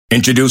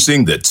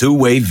Introducing the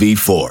two-way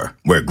V4,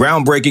 where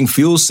groundbreaking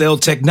fuel cell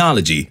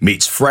technology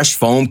meets fresh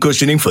foam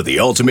cushioning for the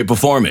ultimate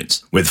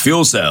performance. With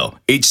fuel cell,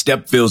 each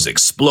step feels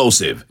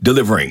explosive,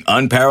 delivering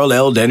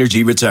unparalleled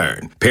energy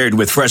return. Paired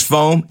with fresh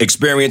foam,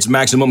 experience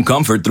maximum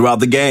comfort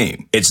throughout the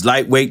game. Its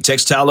lightweight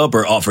textile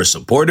upper offers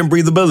support and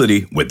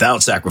breathability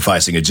without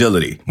sacrificing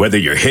agility. Whether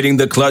you're hitting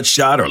the clutch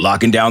shot or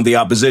locking down the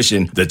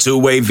opposition, the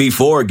two-way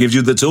V4 gives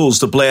you the tools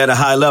to play at a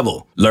high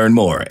level. Learn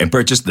more and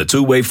purchase the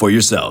two-way for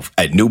yourself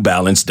at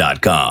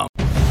newbalance.com.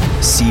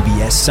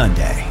 CBS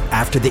Sunday,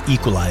 after the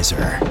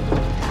Equalizer.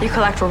 You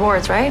collect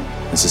rewards, right?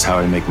 This is how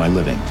I make my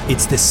living.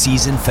 It's the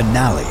season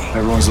finale.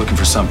 Everyone's looking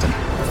for something.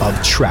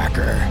 Of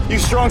Tracker. You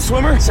strong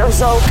swimmer?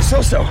 So-so.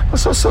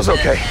 So-so's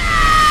okay.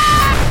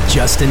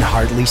 Justin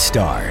Hartley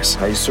stars.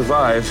 How you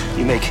survive,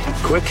 you make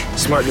quick,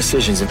 smart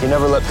decisions, and you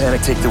never let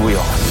panic take the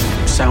wheel.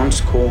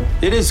 Sounds cool.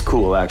 It is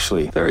cool,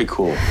 actually. Very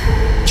cool.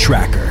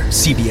 Tracker,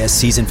 CBS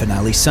season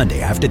finale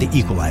Sunday after the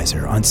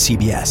Equalizer on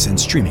CBS and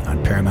streaming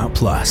on Paramount+.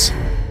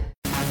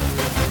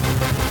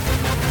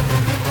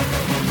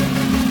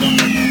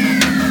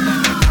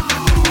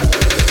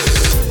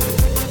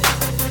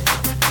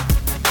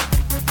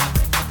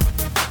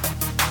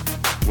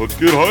 What's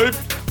good, Hype?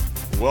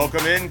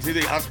 Welcome into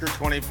the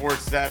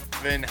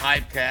Husker247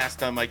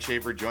 HypeCast. I'm Mike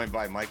Schaefer, joined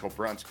by Michael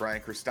Bruns,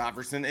 Brian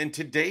Christopherson, and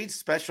today's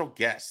special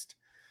guest.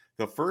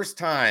 The first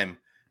time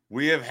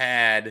we have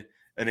had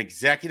an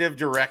executive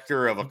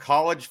director of a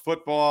college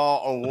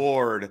football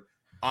award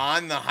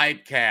on the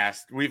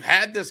HypeCast. We've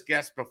had this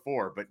guest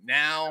before, but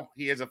now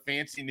he has a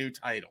fancy new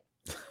title.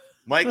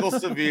 Michael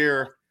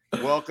Severe,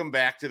 welcome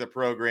back to the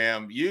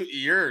program.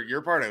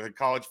 You're part of the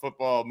college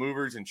football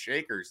movers and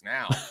shakers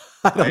now.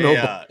 I don't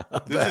know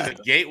this is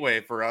a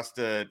gateway for us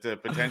to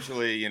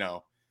potentially,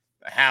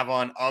 have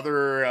on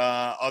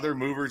other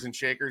movers and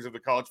shakers of the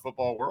college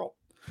football world.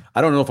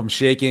 I don't know if I'm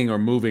shaking or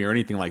moving or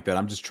anything like that.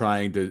 I'm just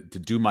trying to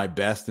do my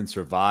best and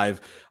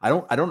survive. I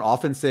don't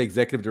often say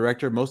executive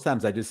director. Most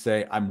times I just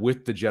say I'm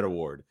with the Jet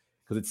Award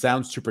because it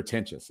sounds too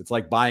pretentious. It's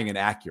like buying an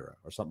Acura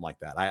or something like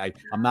that.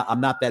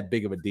 I'm not that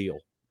big of a deal,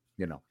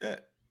 Yeah.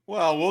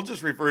 Well, we'll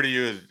just refer to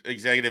you as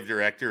executive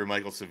director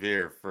Michael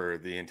Severe for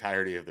the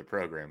entirety of the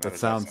program. That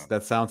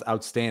sounds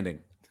outstanding.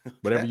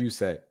 Whatever you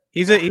say.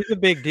 He's a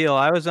big deal.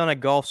 I was on a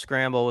golf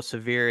scramble with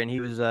Severe, and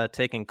he was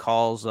taking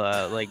calls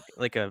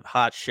like a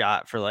hot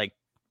shot for like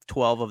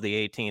 12 of the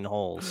 18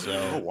 holes.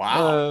 So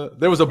wow,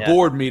 there was a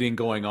board meeting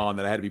going on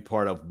that I had to be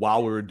part of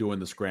while we were doing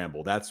the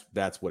scramble. That's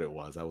what it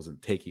was. I was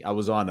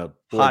on a board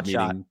hot meeting.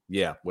 Shot.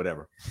 Yeah,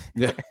 whatever.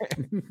 Yeah.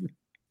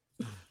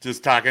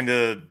 Just talking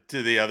to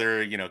the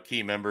other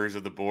key members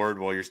of the board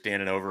while you're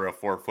standing over a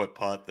 4-foot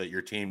putt that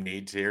your team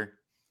needs here.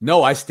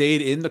 No, I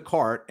stayed in the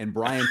cart and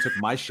Brian took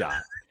my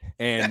shot.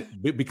 And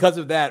because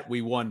of that,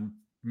 we won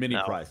many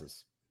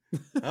prizes.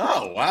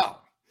 Oh, wow.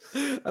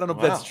 I don't know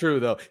if that's true,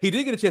 though. He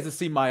did get a chance to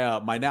see my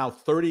my now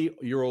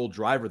 30-year-old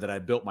driver that I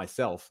built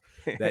myself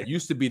that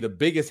used to be the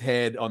biggest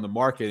head on the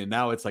market, and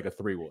now it's like a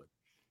 3-wood.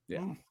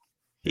 Yeah.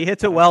 He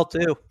hits it well,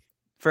 too.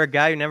 For a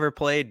guy who never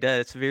played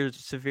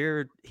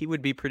Severe, he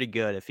would be pretty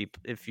good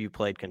if you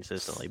played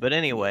consistently. But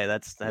anyway,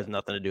 that has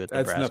nothing to do with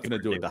Nebraska. That's nothing to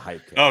do with the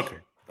hype. Okay.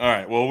 All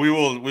right. Well, we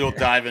will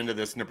dive into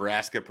this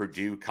Nebraska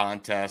Purdue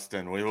contest,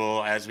 and we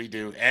will, as we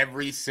do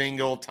every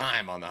single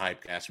time on the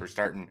HypeCast, we're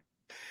starting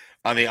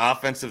on the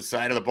offensive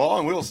side of the ball,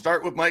 and we will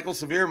start with Michael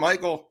Severe.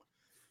 Michael,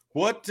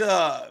 what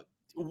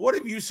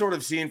have you sort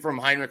of seen from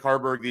Heinrich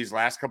Haarberg these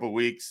last couple of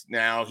weeks?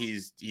 Now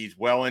he's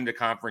well into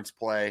conference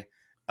play.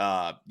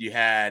 You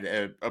had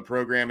a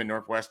program in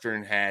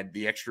Northwestern had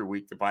the extra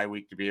week, the bye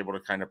week, to be able to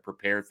kind of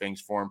prepare things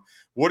for him.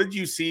 What did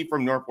you see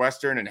from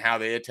Northwestern and how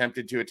they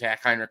attempted to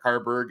attack Heinrich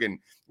Haarberg, and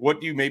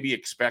what do you maybe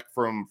expect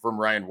from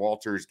Ryan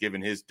Walters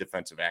given his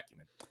defensive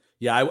acumen?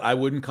 Yeah, I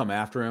wouldn't come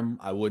after him.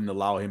 I wouldn't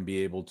allow him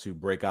be able to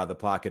break out of the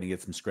pocket and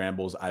get some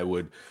scrambles. I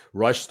would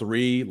rush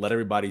 3, let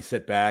everybody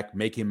sit back,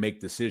 make him make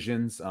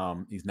decisions.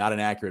 He's not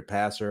an accurate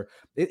passer.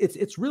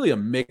 It's really a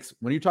mix.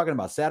 When you're talking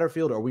about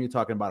Satterfield or when you're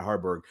talking about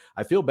Haarberg,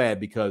 I feel bad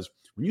because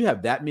when you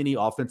have that many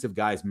offensive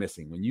guys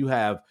missing, when you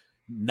have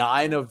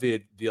 9 of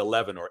the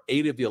 11 or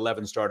 8 of the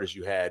 11 starters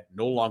you had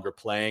no longer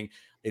playing,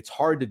 it's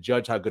hard to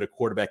judge how good a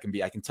quarterback can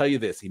be. I can tell you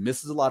this. He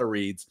misses a lot of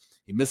reads.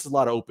 He misses a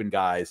lot of open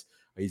guys.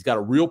 He's got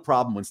a real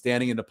problem when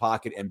standing in the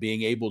pocket and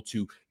being able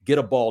to get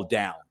a ball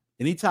down.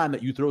 Anytime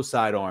that you throw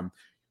sidearm,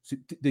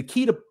 the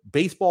key to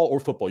baseball or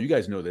football, you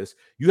guys know this,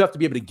 you have to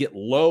be able to get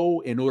low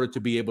in order to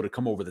be able to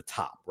come over the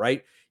top,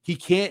 right? He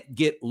can't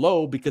get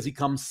low because he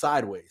comes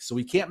sideways. So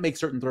he can't make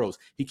certain throws.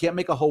 He can't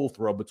make a hole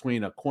throw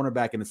between a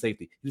cornerback and a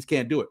safety. He just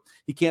can't do it.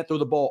 He can't throw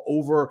the ball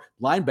over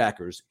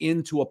linebackers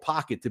into a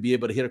pocket to be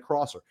able to hit a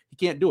crosser. He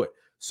can't do it.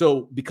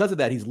 So because of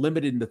that, he's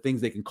limited in the things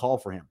they can call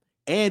for him.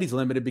 And he's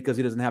limited because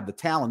he doesn't have the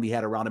talent he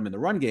had around him in the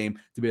run game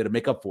to be able to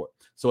make up for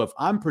it. So if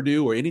I'm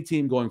Purdue or any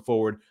team going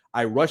forward,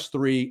 I rush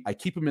 3, I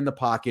keep him in the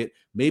pocket.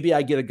 Maybe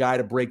I get a guy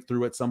to break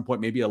through at some point,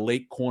 maybe a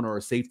late corner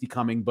or safety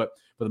coming. But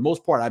for the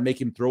most part, I make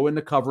him throw in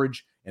the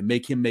coverage and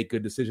make him make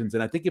good decisions.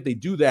 And I think if they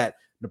do that,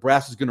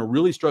 Nebraska's going to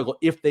really struggle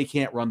if they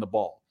can't run the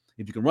ball.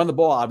 If you can run the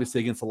ball,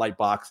 obviously, against the light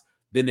box,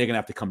 then they're going to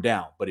have to come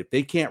down. But if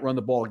they can't run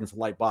the ball against a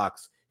light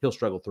box, he'll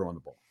struggle throwing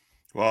the ball.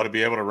 Well, to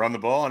be able to run the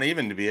ball and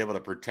even to be able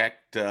to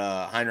protect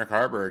Heinrich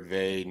Harburg,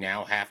 they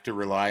now have to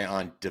rely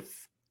on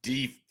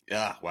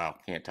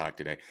can't talk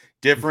today.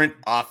 Different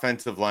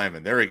offensive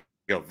linemen. There we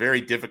go. Very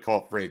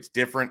difficult phrase.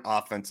 Different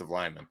offensive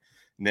linemen.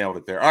 Nailed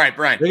it there. All right,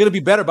 Brian. They're going to be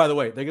better, by the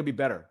way. They're going to be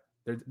better.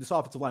 This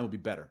offensive line will be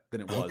better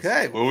than it was.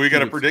 Okay. Well, we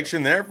got a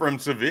prediction there from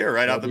Severe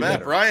right off the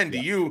bat. Brian, do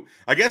you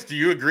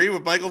agree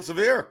with Michael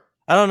Severe?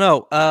 I don't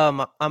know.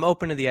 I'm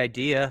open to the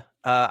idea.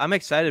 I'm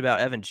excited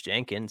about Evans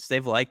Jenkins.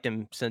 They've liked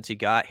him since he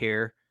got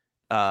here.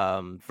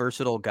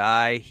 Versatile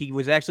guy. He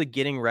was actually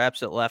getting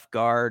reps at left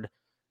guard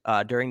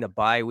during the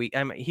bye week.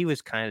 I mean, he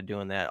was kind of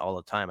doing that all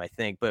the time, I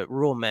think. But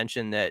Rule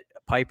mentioned that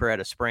Piper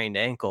had a sprained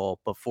ankle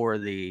before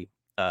the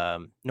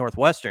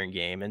Northwestern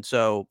game. And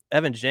so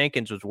Evans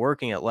Jenkins was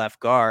working at left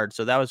guard.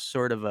 So that was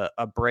sort of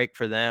a break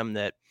for them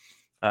that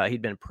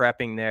he'd been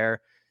prepping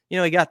there. You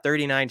know, he got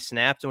 39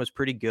 snaps and was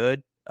pretty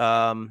good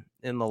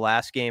in the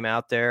last game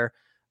out there.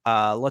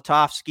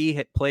 Latovsky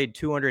had played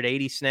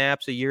 280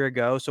 snaps a year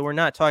ago. So we're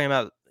not talking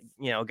about,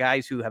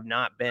 guys who have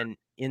not been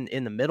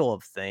in the middle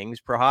of things.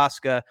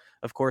 Prohaska,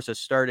 of course, has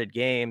started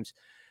games.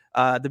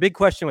 The big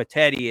question with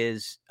Teddy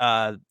is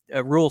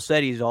Rule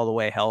said he's all the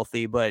way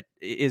healthy, but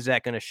is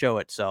that going to show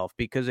itself?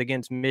 Because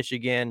against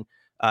Michigan,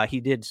 he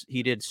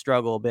did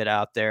struggle a bit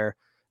out there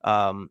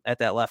at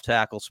that left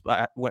tackle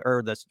spot,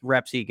 or the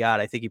reps he got.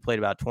 I think he played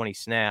about 20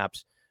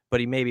 snaps, but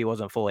he maybe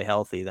wasn't fully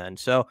healthy then.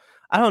 So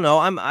I don't know.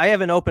 I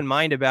have an open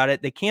mind about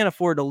it. They can't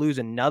afford to lose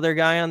another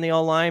guy on the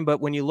O-line,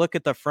 but when you look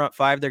at the front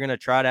five they're going to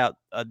trot out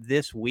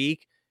this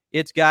week,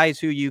 it's guys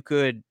who you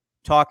could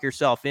talk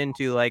yourself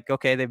into, like,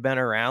 okay, they've been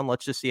around.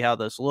 Let's just see how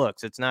this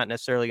looks. It's not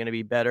necessarily going to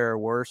be better or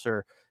worse,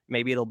 or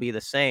maybe it'll be the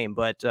same,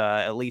 but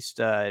at least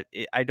I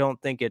don't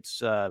think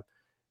it's an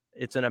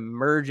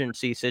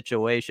emergency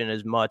situation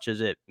as much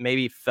as it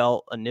maybe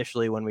felt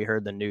initially when we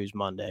heard the news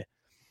Monday.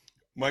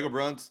 Michael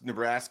Bruns,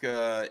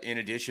 Nebraska, in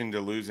addition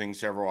to losing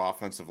several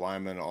offensive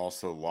linemen,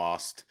 also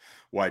lost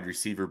wide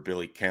receiver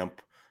Billy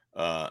Kemp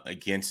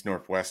against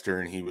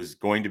Northwestern. He was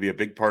going to be a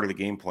big part of the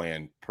game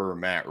plan per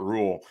Matt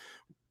Rule.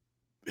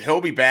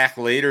 He'll be back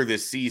later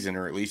this season,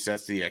 or at least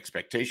that's the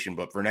expectation.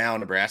 But for now,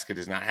 Nebraska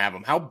does not have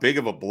him. How big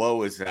of a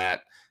blow is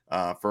that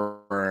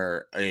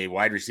for a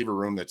wide receiver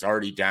room that's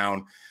already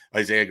down?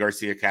 Isaiah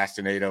Garcia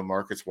Castaneda,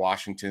 Marcus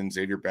Washington,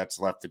 Xavier Betts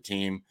left the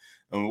team.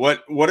 And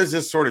what does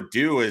this sort of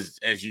do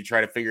as you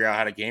try to figure out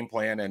how to game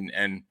plan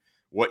and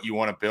what you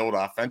want to build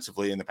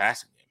offensively in the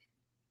passing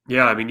game?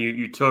 Yeah, I mean,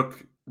 you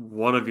took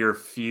one of your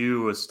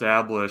few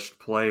established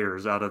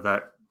players out of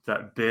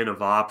that bin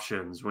of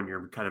options when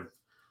you're kind of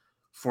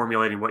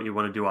formulating what you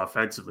want to do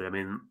offensively. I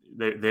mean,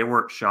 they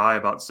weren't shy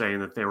about saying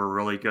that they were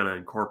really going to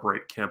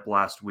incorporate Kemp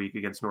last week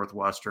against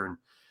Northwestern.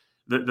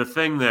 The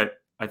thing that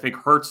I think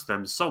hurts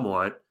them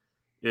somewhat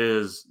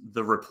is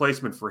the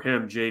replacement for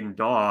him, Jaden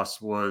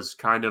Doss, was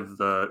kind of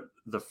the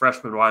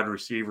freshman wide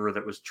receiver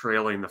that was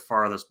trailing the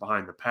farthest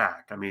behind the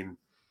pack. I mean,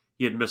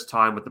 he had missed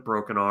time with the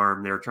broken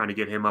arm. They were trying to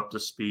get him up to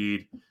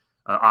speed.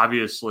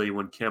 Obviously,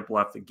 when Kemp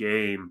left the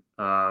game,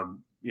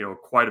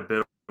 quite a bit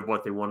of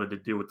what they wanted to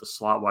do with the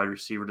slot wide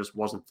receiver just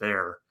wasn't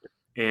there.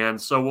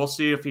 And so we'll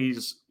see if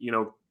he's,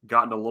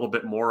 gotten a little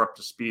bit more up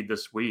to speed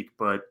this week.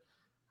 But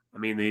I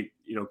mean,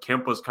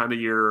 Kemp was kind of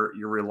your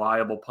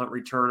reliable punt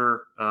returner.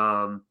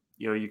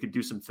 You could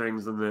do some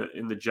things in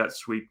the jet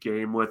sweep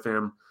game with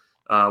him.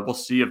 We'll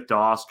see if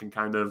Doss can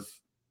kind of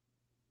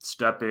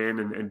step in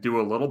and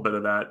do a little bit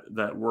of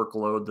that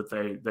workload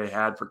that they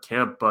had for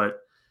Kemp, but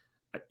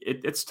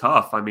it's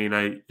tough. I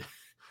mean,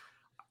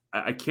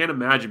 I can't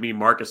imagine me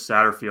Marcus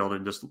Satterfield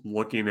and just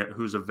looking at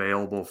who's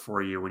available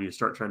for you when you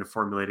start trying to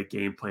formulate a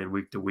game plan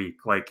week to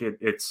week. Like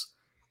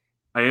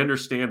I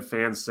understand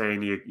fans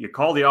saying you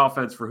call the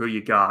offense for who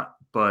you got,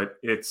 but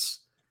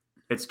it's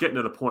getting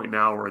to the point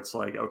now where it's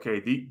like,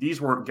 okay,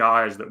 these weren't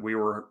guys that we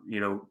were,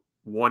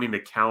 wanting to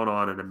count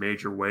on in a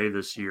major way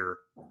this year.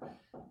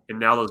 And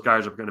now those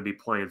guys are going to be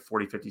playing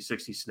 40, 50,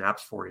 60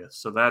 snaps for you.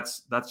 So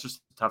that's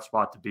just a tough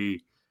spot to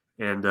be.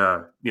 And,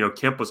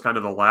 Kemp was kind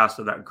of the last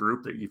of that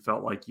group that you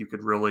felt like you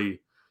could really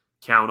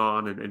count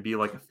on and be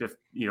like a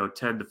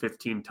 10 to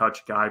 15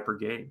 touch guy per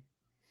game.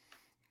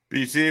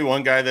 BC,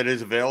 one guy that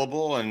is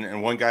available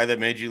and one guy that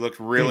made you look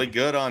really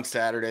good on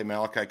Saturday,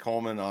 Malachi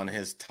Coleman on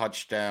his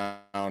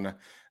touchdown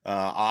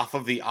off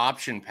of the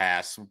option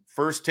pass.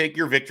 First, take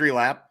your victory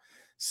lap.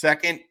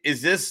 Second,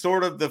 is this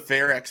sort of the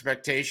fair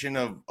expectation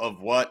of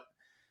what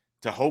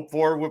to hope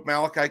for with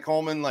Malachi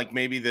Coleman? Like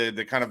maybe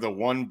the kind of the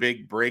one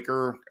big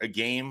breaker a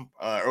game?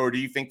 Or do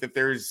you think that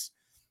there's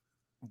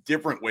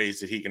different ways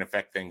that he can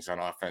affect things on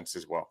offense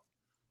as well?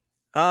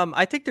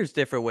 I think there's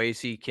different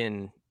ways he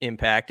can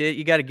impact it.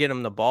 You got to get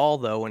him the ball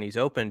though when he's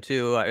open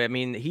too. I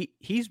mean,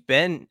 he's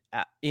been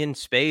in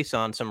space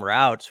on some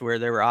routes where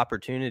there were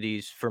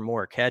opportunities for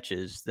more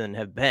catches than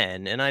have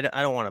been, and I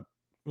don't want to.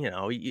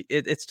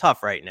 It's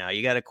tough right now.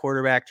 You got a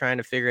quarterback trying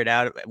to figure it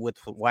out with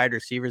wide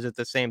receivers at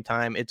the same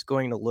time. It's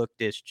going to look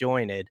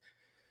disjointed,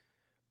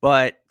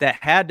 but that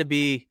had to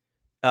be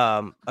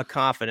a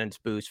confidence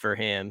boost for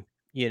him.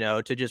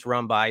 to just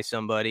run by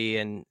somebody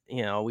and,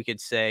 we could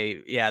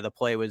say, yeah, the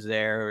play was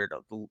there.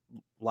 A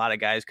lot of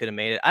guys could have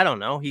made it. I don't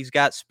know. He's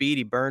got speed.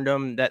 He burned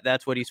them.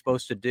 That's what he's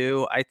supposed to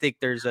do. I think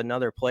there's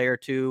another player or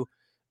two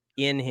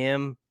in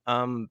him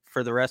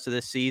for the rest of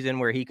this season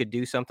where he could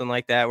do something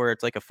like that, where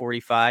it's like a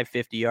 45,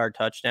 50-yard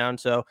touchdown.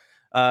 So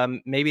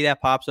maybe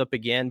that pops up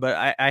again,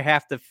 but I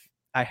have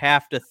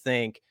to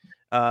think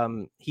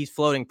he's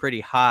floating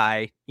pretty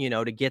high,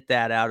 to get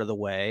that out of the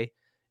way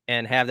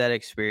and have that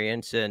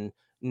experience and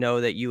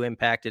know that you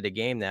impacted a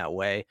game that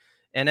way.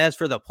 And as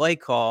for the play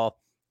call,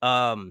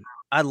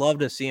 I'd love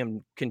to see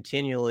him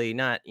continually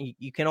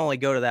you can only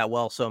go to that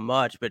well so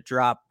much, but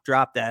drop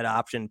that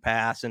option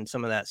pass and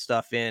some of that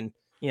stuff in,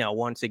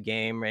 once a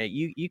game, right?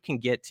 You can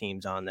get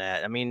teams on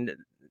that. I mean,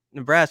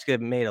 Nebraska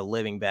made a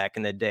living back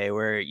in the day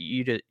where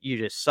you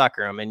just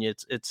sucker them, and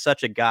it's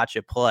such a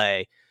gotcha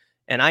play.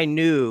 And I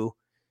knew,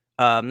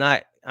 I'm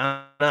not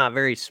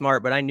very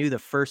smart, but I knew the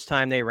first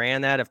time they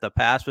ran that, if the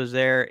pass was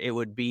there, it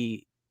would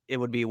be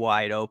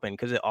wide open,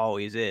 because it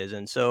always is.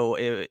 And so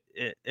it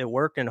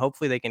worked, and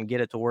hopefully they can get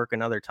it to work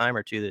another time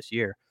or two this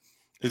year.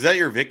 Is that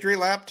your victory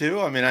lap too?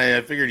 I mean, I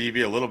figured you'd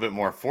be a little bit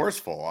more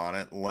forceful on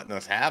it and letting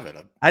us have it.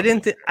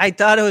 I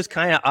thought it was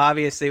kind of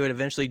obvious they would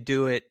eventually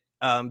do it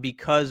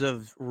because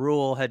of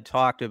Rule had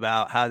talked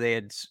about how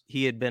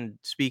he had been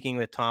speaking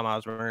with Tom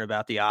Osborne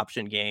about the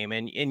option game.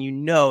 And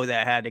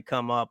that had to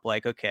come up,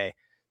 like, okay,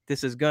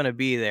 this is going to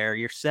be there.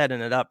 You're setting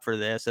it up for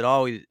this. It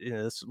always,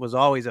 this was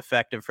always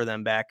effective for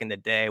them back in the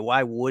day.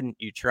 Why wouldn't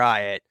you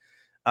try it?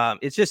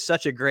 It's just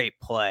such a great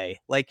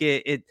play. Like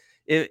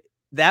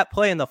that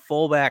play in the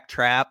fullback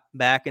trap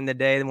back in the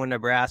day when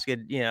Nebraska,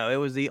 it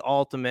was the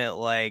ultimate,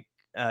 like,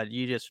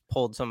 you just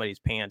pulled somebody's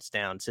pants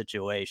down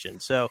situation.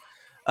 So,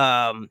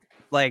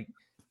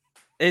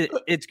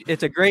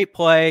 it's a great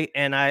play,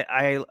 and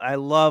I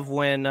love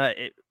when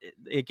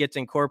it gets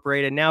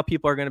incorporated. Now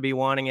people are going to be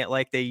wanting it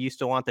like they used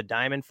to want the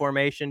diamond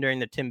formation during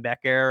the Tim Beck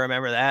era.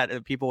 Remember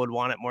that? People would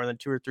want it more than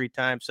 2 or 3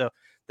 times. So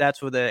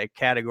that's what the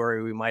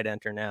category we might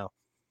enter now.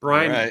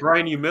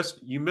 Brian, you missed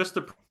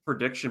the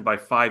prediction by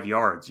 5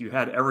 yards. You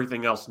had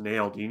everything else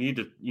nailed. You need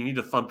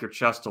to thump your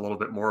chest a little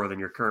bit more than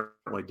you're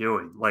currently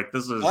doing. Like,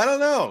 this is, I don't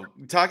know.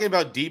 Talking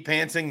about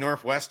deep-pantsing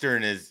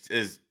Northwestern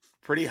is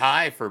pretty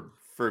high for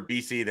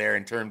BC there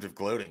in terms of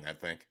gloating, I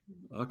think.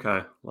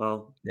 Okay,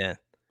 well, yeah,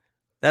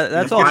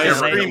 that's all.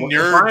 Nerds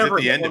at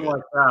the end of it.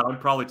 Like that, I'm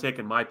probably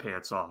taking my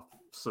pants off.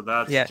 So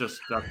that's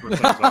what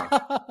things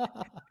are.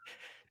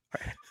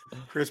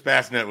 Chris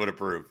Bassnett would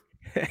approve.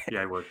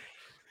 Yeah, I would.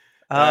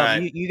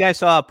 You guys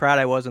saw how proud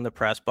I was in the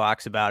press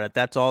box about it.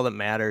 That's all that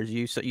matters.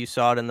 You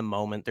saw it in the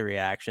moment, the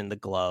reaction, the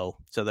glow.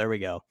 So there we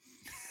go.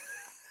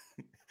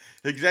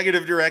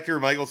 Executive Director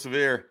Michael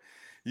Severe,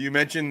 you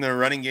mentioned the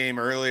running game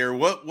earlier.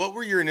 What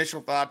were your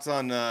initial thoughts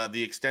on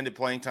the extended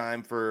playing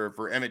time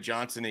for Emmett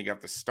Johnson? He got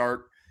the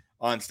start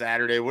on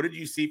Saturday. What did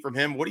you see from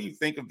him? What do you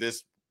think of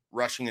this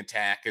rushing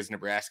attack as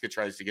Nebraska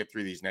tries to get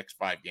through these next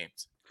 5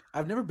 games?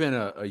 I've never been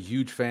a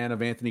huge fan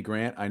of Anthony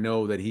Grant. I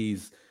know that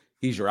he's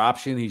your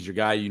option. He's your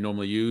guy you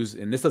normally use.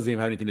 And this doesn't even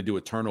have anything to do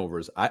with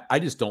turnovers. I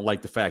just don't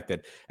like the fact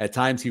that at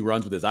times he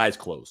runs with his eyes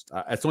closed.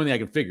 That's the only thing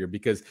I can figure,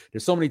 because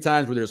there's so many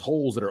times where there's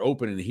holes that are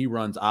open and he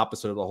runs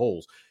opposite of the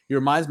holes. He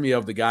reminds me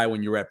of the guy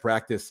when you're at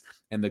practice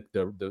and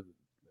the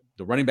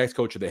running backs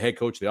coach or the head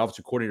coach, the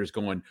offensive coordinator is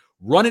going,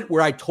 run it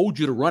where I told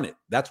you to run it.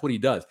 That's what he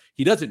does.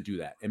 He doesn't do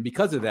that. And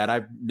because of that,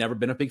 I've never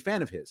been a big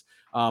fan of his,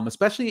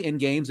 especially in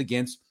games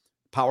against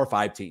Power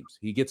 5 teams.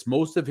 He gets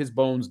most of his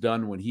bones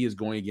done when he is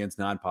going against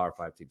non-Power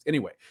 5 teams.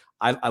 Anyway,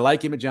 I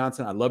like Emmett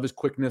Johnson. I love his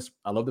quickness.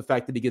 I love the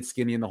fact that he gets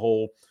skinny in the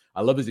hole.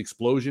 I love his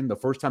explosion. The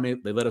first time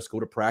they let us go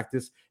to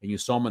practice and you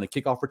saw him on a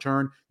kickoff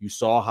return, you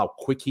saw how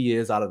quick he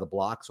is out of the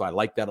block. So I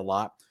like that a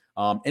lot.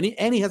 And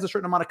he has a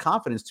certain amount of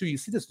confidence too. You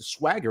see this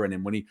swagger in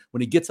him when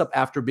he gets up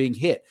after being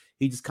hit.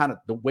 He just kind of,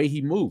 the way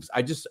he moves.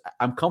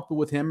 I'm comfortable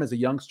with him as a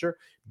youngster.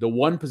 The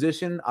one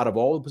position out of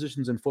all the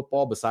positions in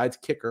football besides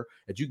kicker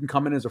that you can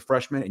come in as a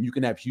freshman and you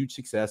can have huge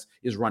success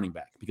is running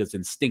back, because it's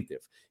instinctive.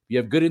 If you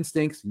have good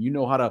instincts and you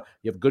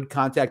have good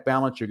contact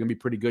balance, you're going to be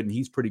pretty good. And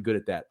he's pretty good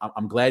at that.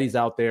 I'm glad he's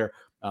out there.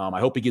 I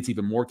hope he gets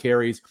even more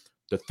carries.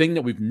 The thing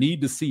that we need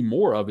to see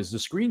more of is the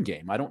screen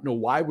game. I don't know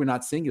why we're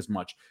not seeing as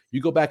much.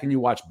 You go back and you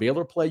watch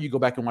Baylor play. You go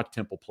back and watch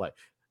Temple play.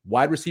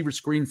 Wide receiver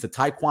screens to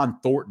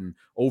Tyquan Thornton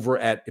over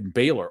at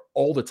Baylor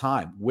all the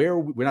time.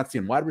 We're not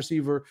seeing wide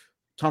receiver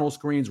tunnel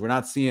screens. We're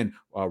not seeing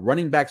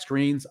running back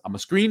screens. I'm a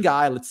screen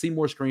guy. Let's see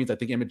more screens. I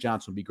think Emmett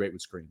Johnson would be great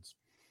with screens.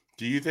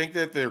 Do you think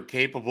that they're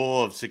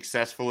capable of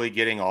successfully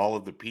getting all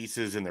of the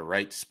pieces in the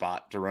right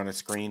spot to run a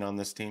screen on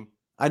this team?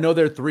 I know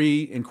there are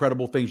 3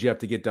 incredible things you have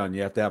to get done.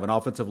 You have to have an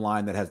offensive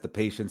line that has the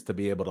patience to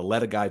be able to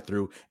let a guy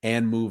through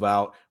and move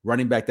out,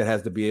 running back that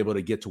has to be able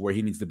to get to where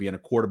he needs to be, and a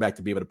quarterback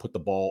to be able to put the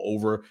ball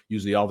over,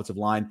 use the offensive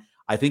line.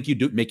 I think you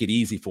do make it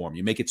easy for him.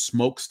 You make it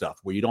smoke stuff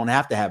where you don't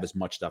have to have as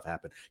much stuff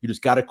happen. You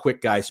just got a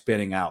quick guy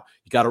spinning out.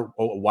 You got a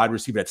wide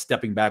receiver that's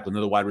stepping back with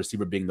another wide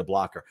receiver being the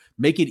blocker.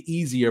 Make it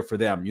easier for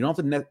them. You don't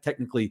have to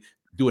technically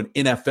do an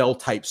NFL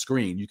type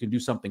screen. You can do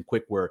something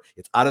quick where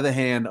it's out of the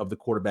hand of the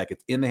quarterback,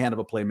 it's in the hand of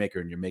a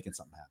playmaker, and you're making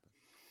something happen.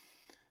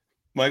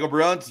 Michael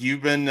Bruns,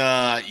 you've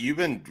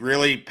been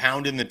really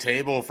pounding the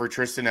table for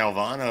Tristan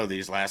Alvano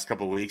these last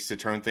couple of weeks to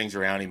turn things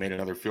around. He made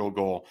another field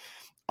goal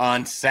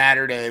on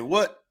Saturday.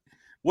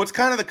 What's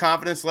kind of the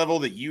confidence level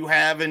that you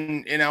have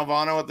in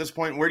Alvano at this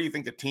point? Where do you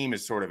think the team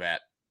is sort of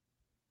at?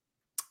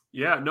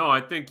 Yeah, no, I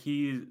think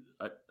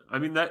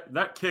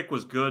that kick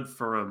was good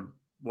for him.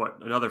 What,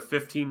 another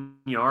 15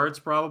 yards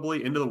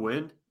probably into the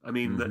wind? I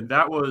mean,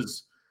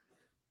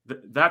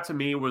 that to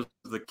me was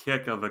the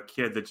kick of a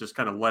kid that just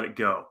kind of let it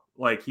go.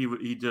 Like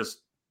he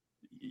just,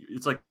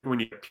 it's like when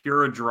you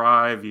pure a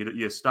drive,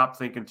 you stop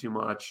thinking too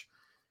much.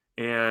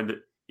 And,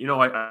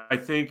 I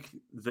think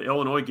the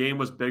Illinois game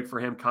was big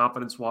for him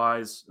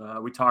confidence-wise.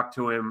 We talked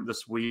to him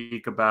this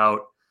week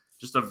about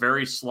just a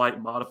very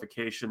slight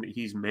modification that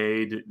he's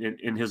made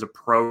in his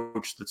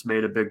approach that's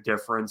made a big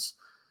difference.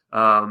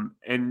 And,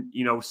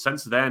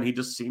 since then, he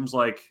just seems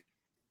like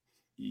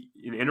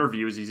in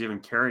interviews, he's even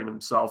carrying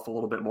himself a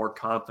little bit more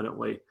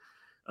confidently.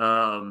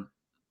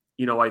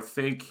 I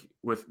think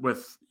with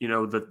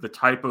the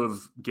type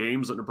of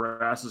games that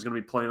Nebraska is going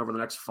to be playing over the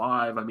next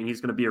 5, I mean, he's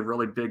going to be a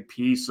really big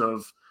piece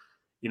of,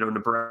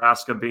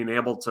 Nebraska being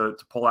able to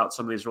pull out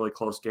some of these really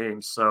close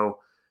games. So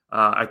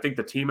I think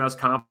the team has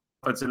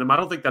confidence in him. I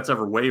don't think that's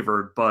ever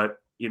wavered, but,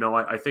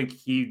 I think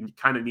he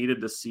kind of needed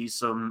to see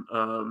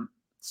some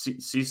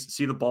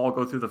see the ball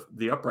go through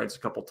the uprights a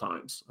couple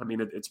times. I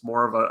mean, it's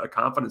more of a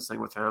confidence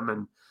thing with him.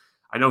 And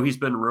I know he's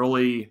been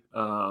really,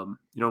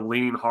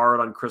 leaning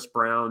hard on Chris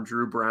Brown,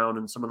 Drew Brown,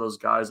 and some of those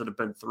guys that have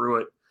been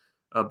through it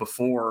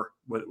before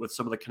with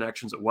some of the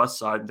connections at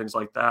Westside and things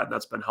like that. And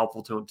that's been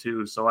helpful to him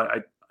too. So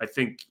I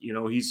think,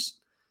 he's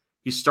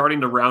starting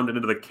to round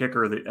into the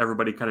kicker that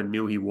everybody kind of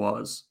knew he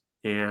was.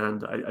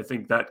 And I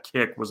think that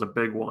kick was a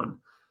big one,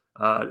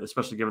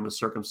 especially given the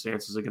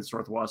circumstances against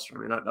Northwestern.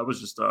 I mean, that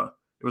was just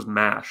it was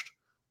mashed.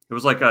 It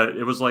was like a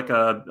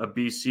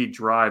BC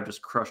drive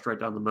just crushed right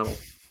down the middle.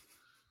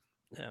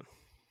 Yeah,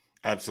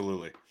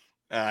 absolutely.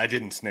 I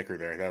didn't snicker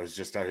there. I was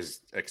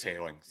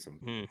exhaling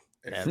some.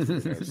 Yeah.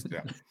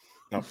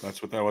 No,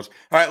 that's what that was.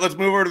 All right, let's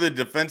move over to the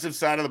defensive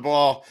side of the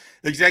ball.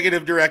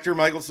 Executive Director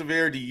Michael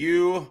Severe,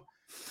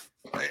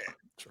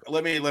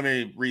 let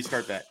me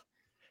restart that.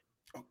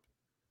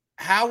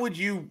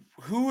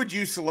 Who would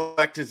you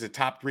select as the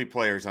top 3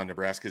 players on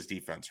Nebraska's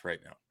defense right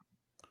now?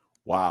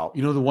 Wow.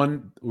 The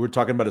one we were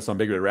talking about is on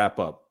Big Red Wrap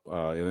Up the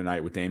other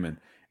night with Damon,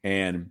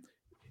 and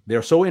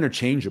they're so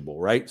interchangeable,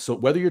 right? So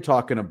whether you're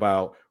talking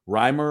about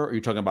Reimer or you're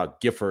talking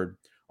about Gifford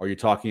or you're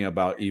talking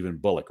about even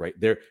Bullock, right?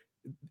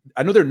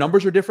 I know their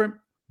numbers are different,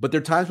 but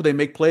there are times where they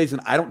make plays and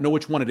I don't know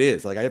which one it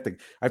is. Like I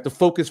have to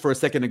focus for a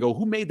second and go,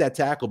 who made that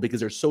tackle?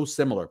 Because they're so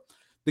similar.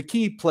 The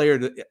key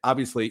player,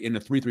 obviously, in the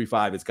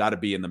 3-3-5 has got to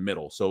be in the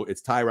middle. So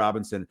it's Ty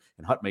Robinson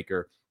and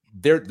Hutmaker.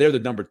 They're the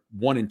number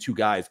 1 and 2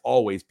 guys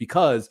always,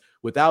 because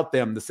without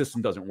them, the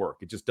system doesn't work.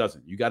 It just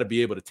doesn't. You got to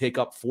be able to take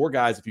up 4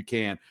 guys if you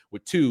can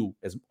with 2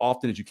 as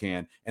often as you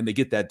can, and they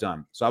get that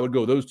done. So I would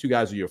go, those 2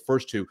 guys are your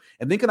first 2.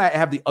 And then can I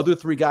have the other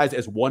 3 guys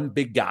as one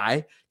big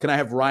guy? Can I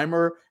have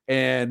Reimer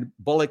and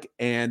Bullock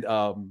and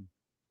the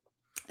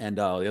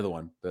other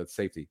one, the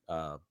safety?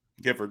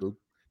 Gifford.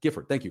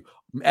 Thank you.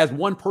 As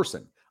one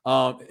person.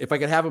 If I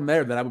could have them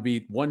there, then I would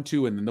be 1,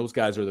 2, and then those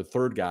guys are the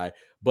 3rd guy.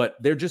 But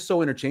they're just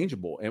so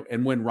interchangeable.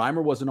 And when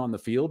Reimer wasn't on the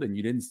field and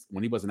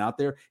when he wasn't out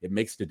there, it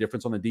makes the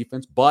difference on the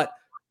defense. But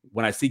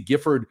when I see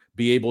Gifford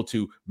be able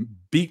to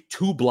beat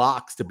 2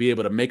 blocks to be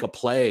able to make a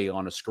play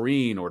on a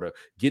screen or to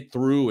get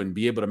through and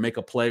be able to make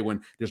a play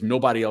when there's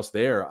nobody else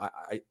there,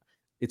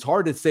 it's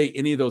hard to say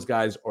any of those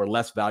guys are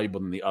less valuable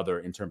than the other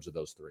in terms of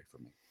those 3 for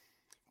me.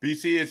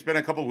 BC, it's been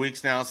a couple of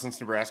weeks now since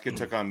Nebraska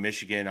took on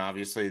Michigan.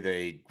 Obviously,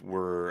 they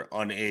were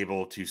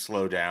unable to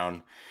slow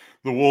down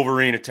the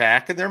Wolverine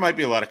attack, and there might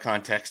be a lot of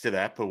context to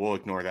that, but we'll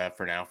ignore that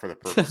for now for the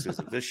purposes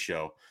of this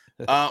show.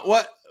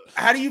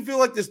 How do you feel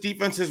like this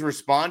defense has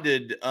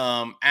responded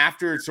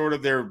after sort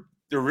of their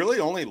really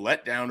only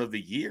letdown of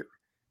the year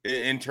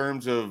in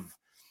terms of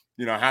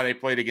how they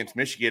played against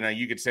Michigan?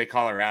 You could say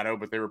Colorado,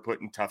 but they were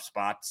put in tough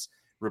spots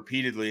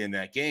repeatedly in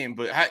that game.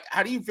 But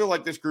how do you feel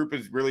like this group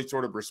has really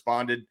sort of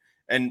responded?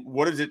 And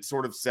what does it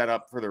sort of set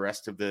up for the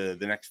rest of the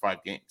next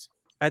 5 games?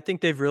 I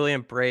think they've really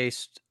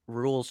embraced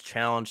rules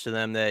challenge to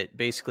them that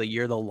basically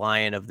you're the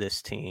lion of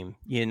this team.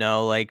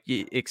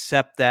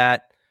 Accept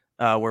that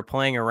we're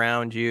playing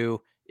around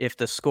you. If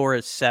the score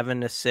is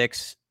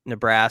 7-6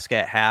 Nebraska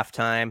at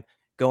halftime,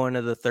 go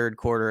into the 3rd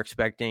quarter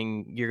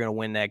expecting you're going to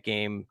win that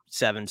game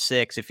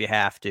 7-6 if you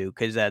have to,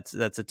 because that's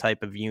the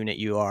type of unit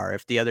you are.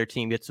 If the other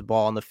team gets the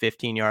ball on the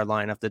 15-yard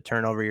line off the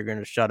turnover, you're going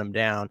to shut them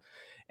down.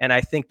 And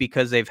I think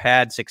because they've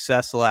had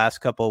success the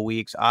last couple of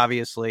weeks,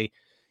 obviously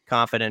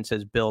confidence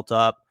has built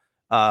up.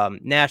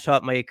 Nash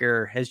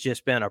Hutmaker has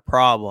just been a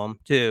problem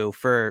too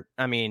for,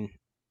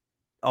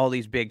 all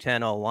these Big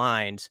Ten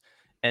lines.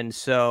 And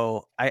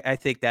so I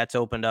think that's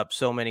opened up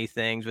so many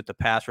things with the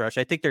pass rush.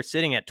 I think they're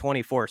sitting at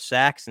 24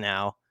 sacks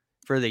now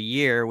for the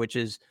year, which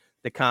is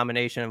the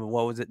combination of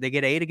what was it? They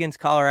get 8 against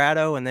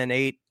Colorado and then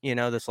 8,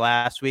 this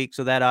last week.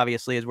 So that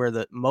obviously is where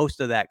the most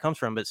of that comes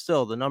from. But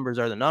still, the numbers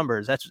are the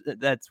numbers.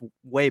 That's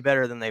way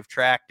better than they've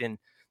tracked in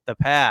the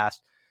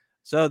past.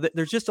 So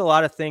there's just a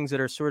lot of things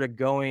that are sort of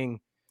going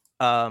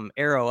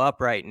arrow up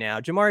right now.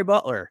 Jamari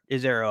Butler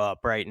is arrow up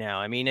right now.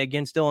 I mean,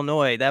 against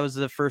Illinois, that was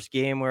the first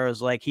game where it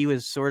was like he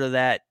was sort of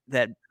that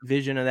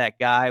vision of that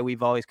guy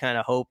we've always kind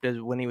of hoped as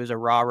when he was a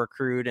raw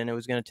recruit and it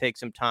was going to take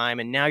some time.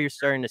 And now you're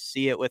starting to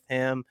see it with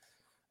him.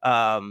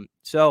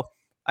 So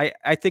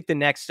I think the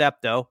next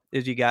step though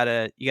is you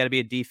gotta be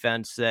a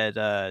defense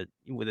that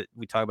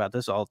we talk about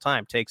this all the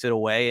time, takes it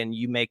away and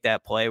you make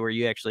that play where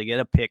you actually get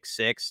a pick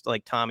six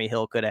like Tommy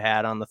Hill could have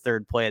had on the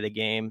third play of the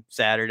game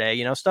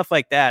Saturday, stuff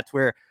like that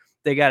where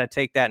they got to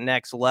take that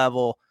next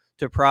level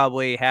to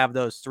probably have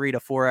those 3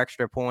 to 4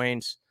 extra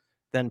points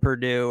than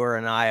Purdue or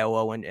an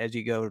Iowa as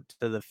you go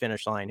to the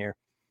finish line here.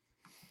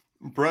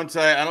 Brunt,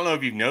 I don't know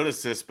if you've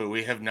noticed this, but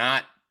we have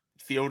not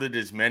fielded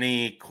as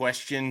many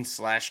questions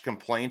 /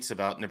 complaints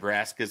about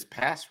Nebraska's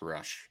pass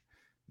rush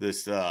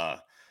this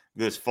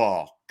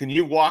fall. Can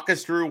you walk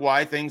us through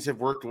why things have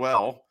worked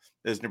well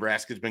as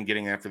Nebraska's been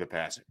getting after the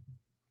passer?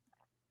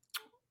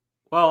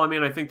 Well, I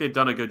mean, I think they've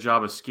done a good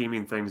job of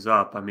scheming things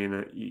up. I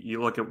mean, you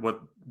look at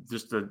what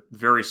just a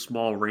very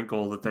small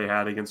wrinkle that they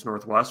had against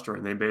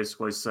Northwestern. They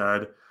basically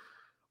said,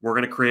 we're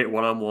going to create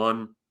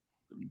one-on-one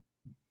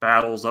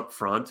battles up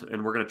front,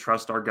 and we're going to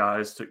trust our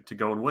guys to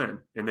go and win.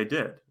 And they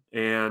did.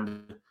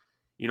 And,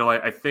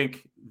 I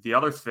think the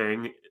other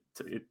thing,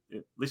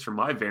 at least from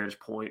my vantage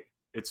point,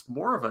 it's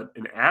more of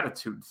an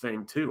attitude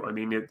thing too. I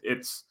mean,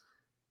 it's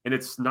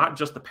not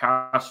just the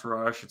pass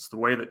rush. It's the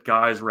way that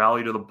guys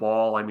rally to the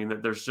ball. I mean,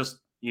 there's just,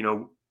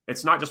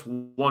 it's not just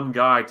one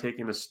guy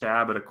taking a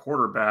stab at a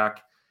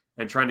quarterback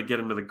and trying to get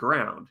him to the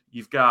ground.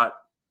 You've got,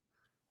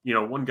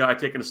 one guy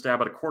taking a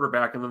stab at a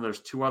quarterback, and then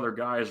there's 2 other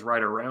guys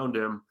right around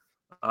him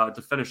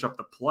to finish up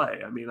the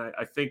play. I mean,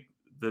 I think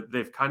that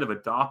they've kind of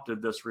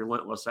adopted this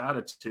relentless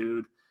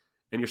attitude,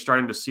 and you're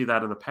starting to see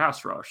that in the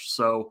pass rush.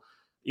 So,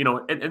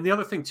 and the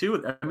other thing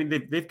too, I mean,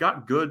 they've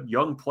got good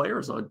young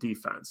players on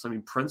defense. I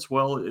mean,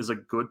 Princewell is a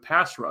good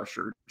pass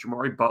rusher.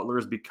 Jamari Butler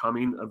is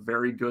becoming a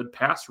very good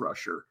pass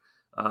rusher.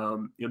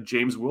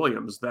 James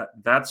Williams,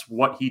 that's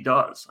what he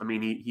does. I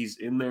mean, he's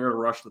in there to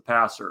rush the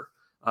passer.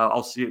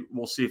 We'll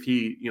see if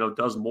he,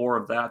 does more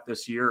of that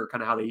this year, or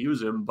kind of how they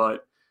use him.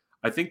 But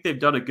I think they've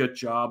done a good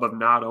job of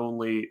not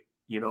only,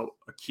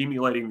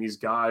 accumulating these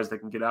guys that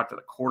can get after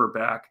the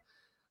quarterback,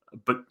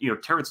 but,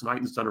 Terrence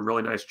Knighton's done a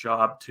really nice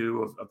job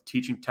too of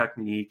teaching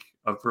technique,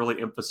 of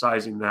really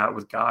emphasizing that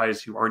with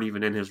guys who aren't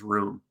even in his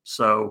room.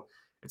 So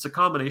it's a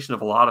combination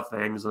of a lot of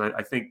things. And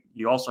I think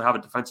you also have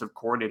a defensive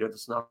coordinator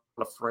that's not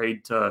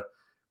afraid to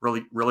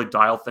really, really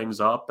dial things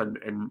up and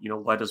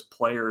let his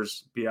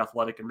players be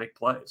athletic and make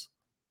plays.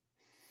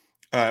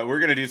 We're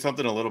going to do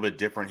something a little bit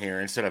different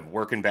here. Instead of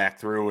working back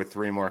through with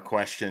 3 more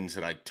questions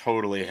that I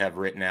totally have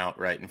written out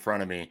right in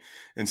front of me,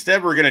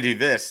 instead we're going to do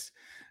this.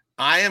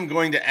 I am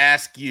going to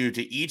ask you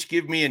to each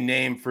give me a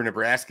name for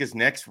Nebraska's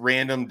next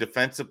random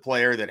defensive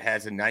player that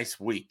has a nice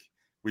week.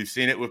 We've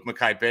seen it with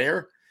Mekhi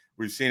Bayer.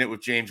 We've seen it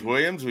with James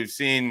Williams. We've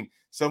seen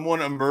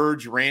someone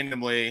emerge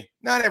randomly,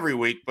 not every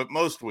week, but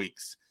most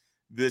weeks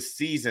this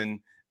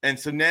season. And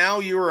so now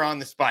you are on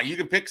the spot. You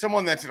can pick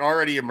someone that's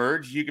already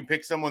emerged. You can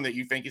pick someone that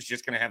you think is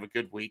just going to have a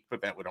good week,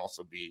 but that would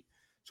also be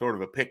sort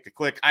of a pick to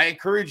click. I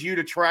encourage you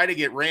to try to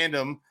get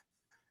random,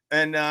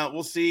 and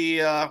we'll see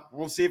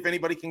if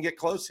anybody can get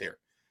close here.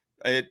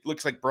 It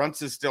looks like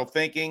Bruntz is still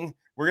thinking.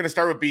 We're going to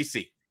start with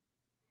BC.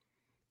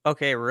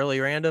 Okay, really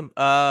random.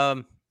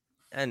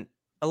 And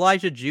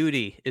Elijah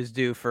Judy is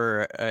due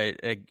for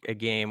a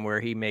game where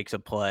he makes a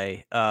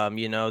play.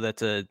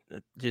 That's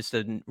just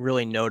a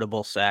really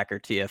notable sack or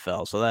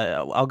TFL. So that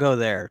I'll go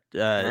there.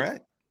 All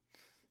right,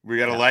 we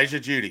got Elijah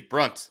Judy.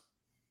 Bruntz.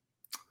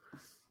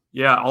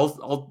 Yeah,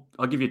 I'll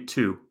give you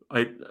 2.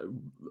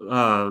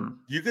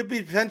 You could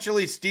be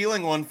potentially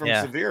stealing one from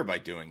Severe by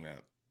doing that.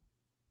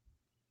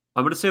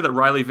 I'm going to say that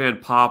Riley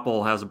Van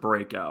Poppel has a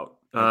breakout.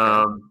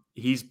 Okay.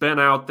 He's been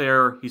out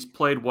there. He's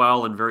played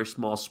well in very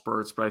small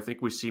spurts, but I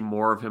think we see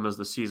more of him as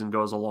the season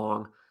goes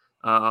along.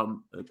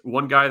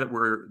 One guy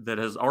that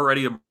has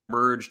already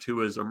emerged,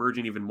 who is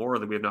emerging even more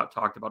that we have not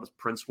talked about, is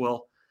Princewell.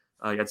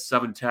 He had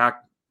 7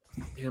 tackles.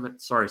 Damn it!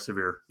 Sorry,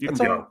 Severe. That's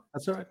can go. Right.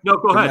 That's all right. No,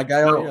 go ahead.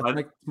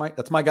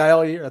 That's my guy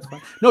all year. That's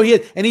fine. No,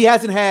 he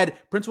hasn't had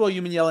Princewell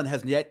Yellen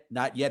has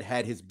not yet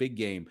had his big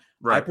game.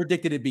 Right. I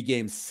predicted it'd be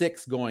game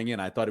 6 going in.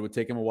 I thought it would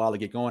take him a while to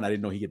get going. I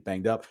didn't know he'd get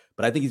banged up,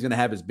 but I think he's going to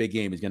have his big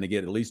game. He's going to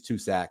get at least 2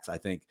 sacks, I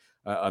think,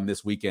 on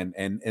this weekend.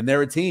 And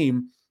they're a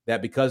team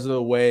that, because of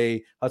the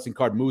way Hudson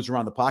Card moves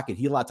around the pocket,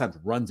 he a lot of times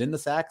runs into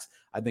sacks.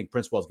 I think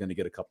Princewell's going to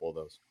get a couple of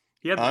those.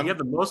 He had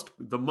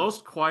the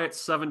most quiet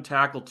 7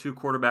 tackle, 2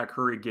 quarterback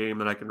hurry game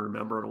that I can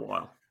remember in a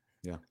while.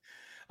 Yeah.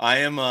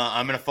 I'm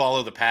going to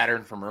follow the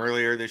pattern from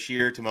earlier this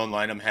year. Timon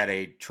Lynham had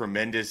a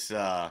tremendous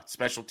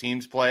special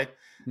teams play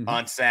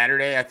on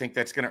Saturday. I think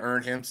that's going to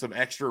earn him some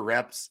extra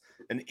reps.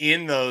 And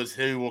in those,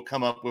 he will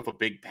come up with a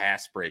big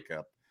pass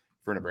breakup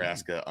for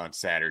Nebraska on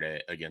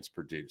Saturday against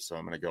Purdue. So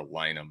I'm going to go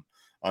line them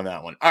on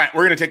that one. All right,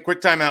 we're going to take a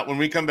quick timeout. When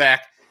we come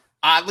back,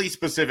 oddly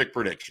specific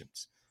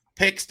predictions,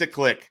 picks to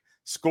click,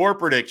 score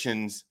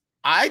predictions.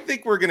 I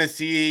think we're going to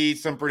see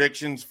some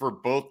predictions for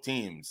both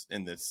teams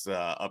in this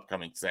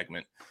upcoming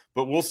segment,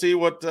 but we'll see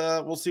what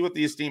the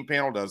esteemed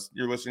panel does.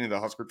 You're listening to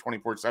the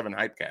Husker247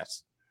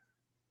 HypeCast.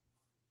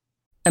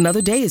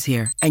 Another day is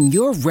here, and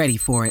you're ready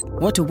for it.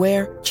 What to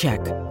wear? Check.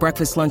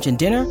 Breakfast, lunch, and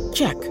dinner?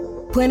 Check.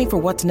 Planning for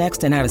what's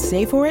next and how to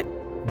save for it?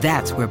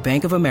 That's where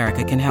Bank of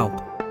America can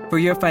help. For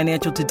your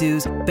financial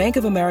to-dos, Bank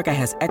of America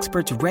has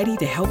experts ready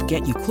to help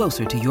get you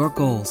closer to your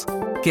goals.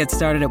 Get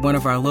started at one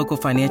of our local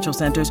financial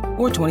centers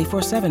or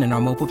 24/7 in our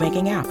mobile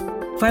banking app.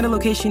 Find a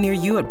location near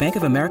you at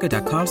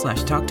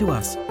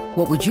bankofamerica.com/talktous.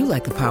 What would you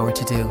like the power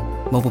to do?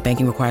 Mobile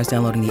banking requires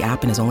downloading the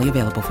app and is only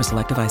available for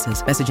select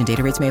devices. Message and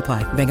data rates may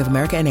apply. Bank of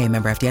America N.A.,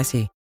 member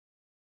FDIC.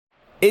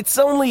 It's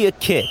only a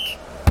kick,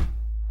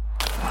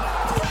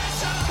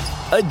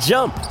 a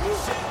jump,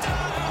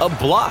 a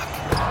block.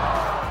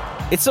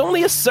 It's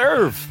only a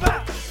serve.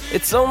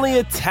 It's only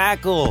a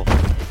tackle,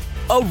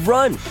 a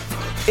run.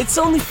 It's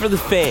only for the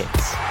fans.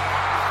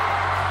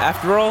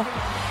 After all,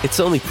 it's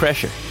only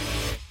pressure.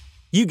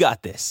 You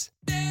got this.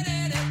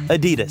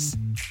 Adidas.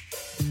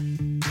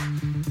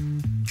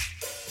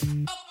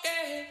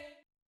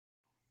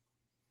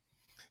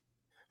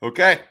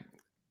 Okay.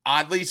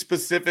 Oddly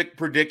specific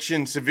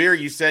prediction. Severe,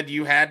 you said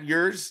you had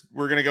yours.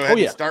 We're going to go ahead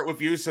and start with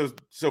you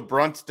so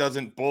Brunt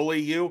doesn't bully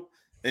you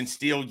and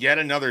steal yet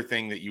another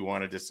thing that you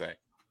wanted to say.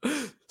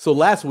 So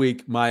last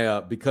week, my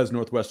because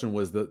Northwestern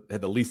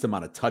had the least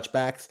amount of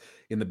touchbacks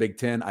in the Big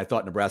Ten, I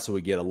thought Nebraska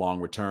would get a long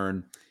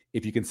return.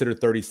 If you consider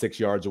 36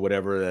 yards or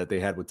whatever that they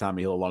had with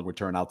Tommy Hill, a long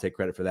return, I'll take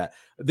credit for that.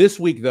 This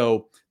week,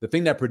 though, the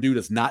thing that Purdue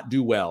does not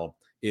do well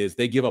is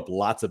they give up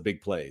lots of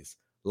big plays.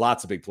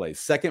 Lots of big plays.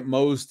 Second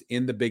most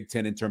in the Big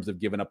Ten in terms of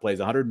giving up plays,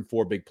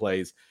 104 big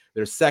plays.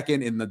 They're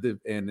second in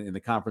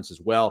the conference as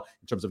well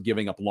in terms of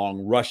giving up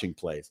long rushing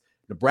plays.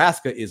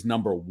 Nebraska is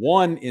number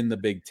one in the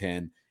Big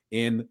Ten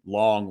in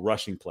long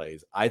rushing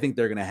plays. I think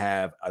they're going to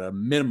have at a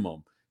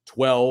minimum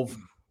 12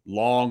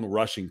 long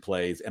rushing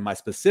plays. And my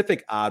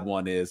specific odd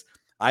one is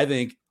I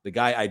think the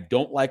guy I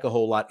don't like a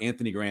whole lot,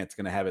 Anthony Grant's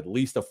going to have at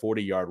least a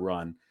 40-yard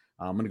run.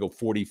 I'm going to go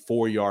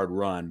 44-yard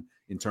run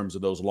in terms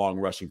of those long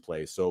rushing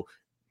plays. So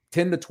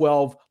 10 to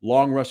 12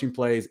 long rushing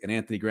plays and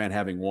Anthony Grant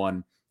having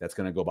one that's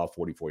going to go about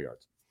 44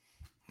 yards.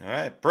 All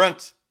right,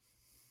 Brent.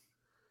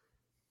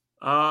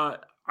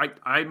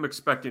 I'm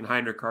expecting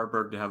Heinrich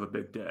Harburg to have a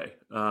big day.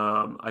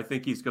 I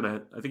think he's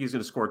gonna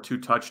score 2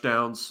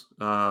 touchdowns.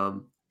 I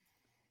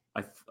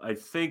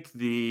think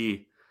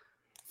the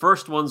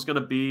first one's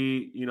gonna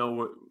be,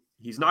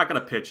 he's not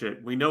gonna pitch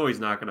it. We know he's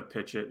not gonna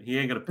pitch it. He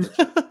ain't gonna pitch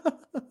it.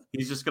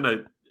 He's just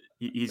gonna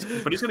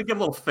but he's gonna give a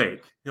little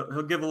fake.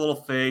 He'll give a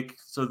little fake,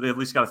 so they at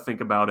least got to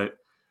think about it.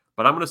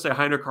 But I'm gonna say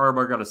Heinrich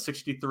Harburg on a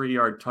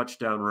 63-yard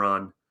touchdown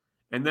run.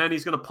 And then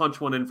he's going to punch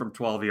one in from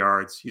 12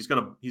 yards. He's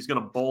going to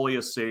bully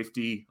a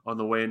safety on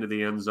the way into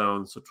the end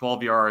zone. So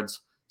 12 yards,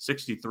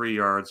 63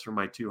 yards for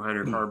my 2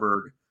 Heinrich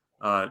Harburg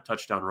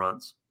touchdown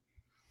runs.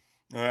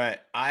 All right.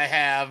 I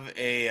have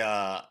a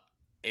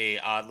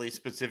oddly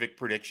specific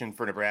prediction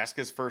for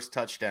Nebraska's first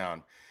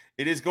touchdown.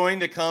 It is going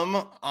to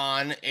come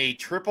on a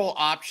triple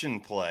option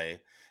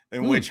play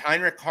in which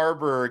Heinrich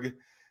Harburg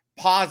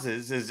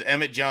pauses as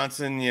Emmett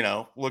Johnson,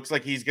 looks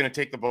like he's going to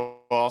take the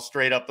ball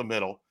straight up the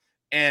middle.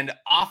 And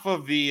off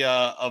of the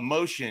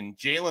motion,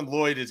 Jalen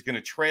Lloyd is going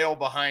to trail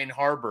behind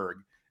Harburg,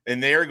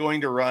 and they are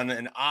going to run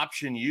an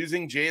option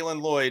using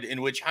Jalen Lloyd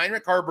in which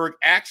Heinrich Harburg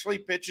actually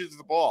pitches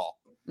the ball,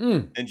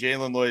 and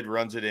Jalen Lloyd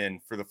runs it in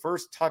for the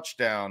first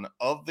touchdown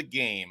of the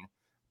game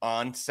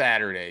on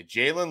Saturday.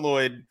 Jalen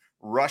Lloyd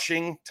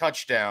rushing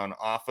touchdown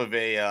off of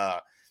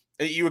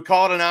you would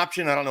call it an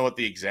option. I don't know what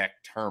the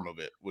exact term of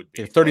it would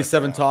be.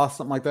 37 toss,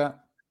 something like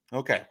that.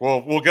 Okay,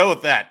 well, we'll go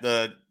with that.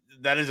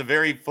 That is a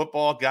very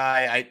football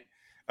guy.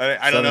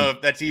 I don't know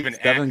if that's even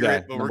seventh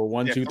accurate. Guy. Number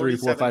 1, 2, 3,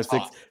 4, 5,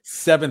 6,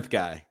 seventh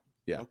guy.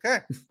 Yeah. Okay.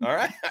 All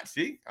right.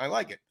 See, I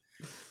like it.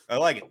 All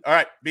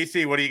right,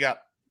 BC, what do you got?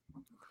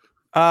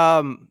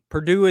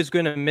 Purdue is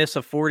going to miss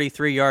a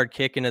 43-yard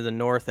kick into the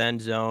north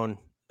end zone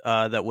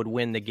that would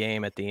win the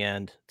game at the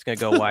end. It's going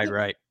to go wide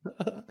right.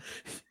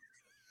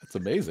 That's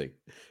amazing.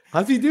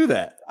 How's he do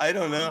that? I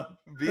don't know.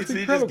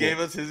 BC just gave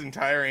us his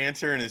entire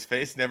answer, and his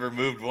face never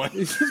moved once.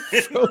 He's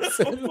just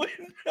frozen.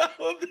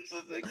 This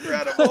is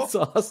incredible. That's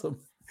awesome.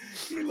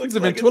 He's a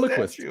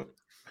ventriloquist. All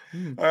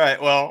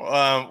right.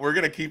 Well, we're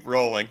gonna keep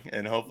rolling,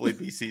 and hopefully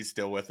BC's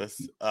still with us.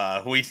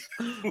 I'm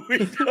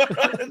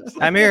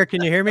here.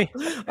 Can you hear me?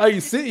 Oh,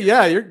 you see?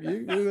 Yeah, you're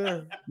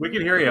there. We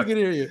can hear you. We can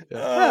hear you.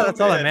 Yeah, that's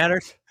all that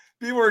matters.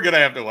 People are gonna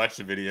have to watch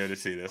the video to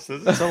see this.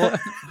 It's a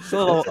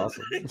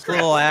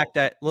little act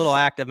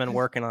I've been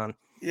working on.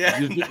 Yeah,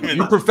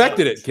 you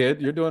perfected it,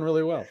 kid. You're doing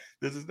really well.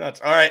 This is nuts.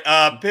 All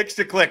right, picks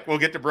to click. We'll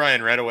get to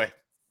Brian right away.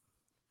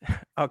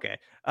 Okay.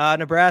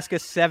 Nebraska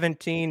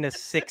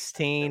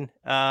 17-16.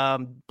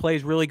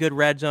 Plays really good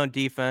red zone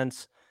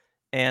defense.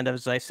 And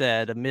as I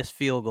said, a missed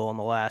field goal in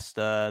the last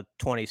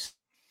 20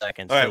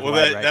 seconds. All right. So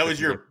Well, that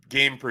was your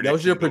game prediction. That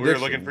was your prediction. We were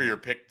looking for your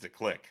pick to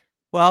click.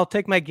 Well, I'll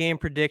take my game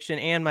prediction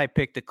and my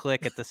pick to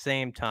click at the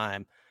same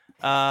time.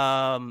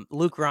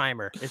 Luke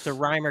Reimer. It's a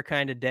Reimer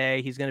kind of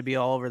day. He's going to be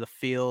all over the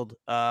field,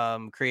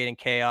 creating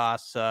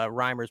chaos.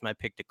 Reimer's my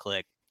pick to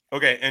click.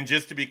 Okay. And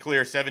just to be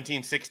clear,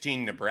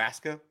 17-16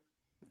 Nebraska.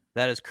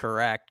 That is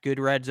correct.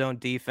 Good red zone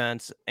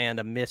defense and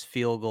a missed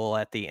field goal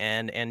at the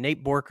end. And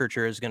Nate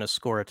Borkercher is going to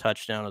score a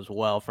touchdown as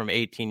well from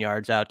 18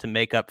 yards out to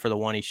make up for the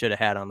one he should have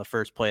had on the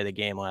first play of the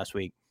game last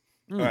week.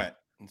 All right.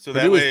 So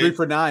Purdue was 3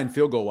 for 9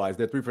 field goal wise.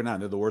 They're 3 for 9.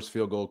 They're the worst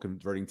field goal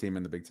converting team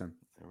in the Big Ten.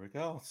 There we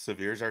go.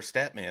 Severe's our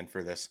stat man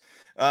for this.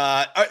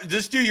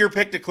 Just do your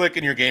pick to click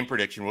and your game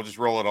prediction. We'll just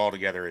roll it all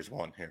together as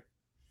one here.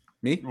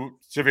 Me?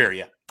 Severe,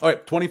 yeah. All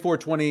right,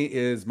 24-20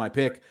 is my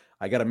pick.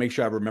 I got to make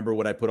sure I remember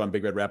what I put on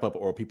Big Red Wrap Up,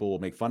 or people will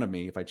make fun of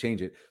me if I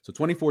change it. So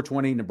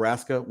 24-20,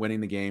 Nebraska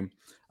winning the game.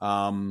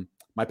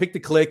 My pick to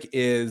click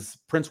is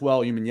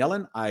Princewell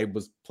Yellen. I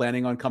was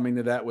planning on coming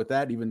to that with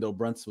that, even though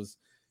Brunts was,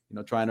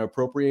 trying to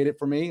appropriate it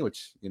for me,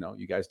 which,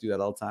 you guys do that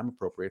all the time,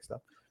 appropriate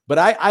stuff. But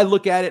I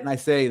look at it and I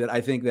say that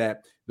I think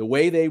that the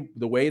way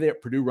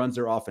that Purdue runs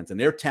their offense, and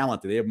they're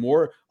talented, they have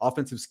more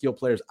offensive skill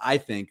players, I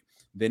think,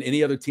 than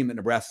any other team that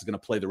Nebraska is going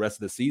to play the rest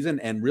of the season,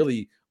 and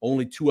really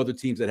only 2 other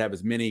teams that have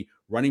as many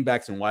running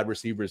backs and wide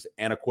receivers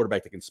and a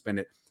quarterback that can spin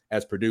it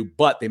as Purdue.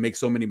 But they make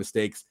so many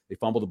mistakes. They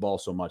fumble the ball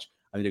so much.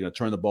 I think they're going to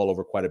turn the ball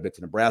over quite a bit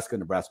to Nebraska.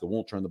 Nebraska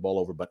won't turn the ball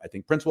over, but I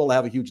think Princewell will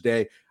have a huge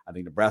day. I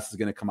think Nebraska is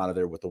going to come out of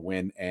there with a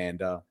win, and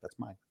that's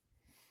mine.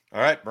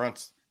 All right,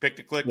 Brunts, pick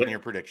to click on your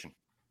prediction.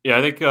 Yeah,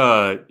 I think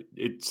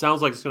it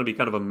sounds like it's going to be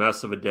kind of a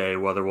mess of a day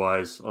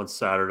weather-wise on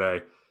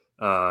Saturday.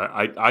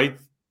 I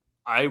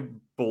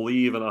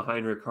believe in a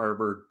Heinrich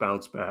Haarberg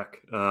bounce back.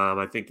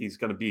 I think he's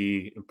going to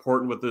be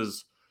important with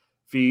his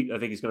feet. I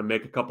think he's going to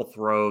make a couple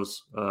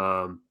throws,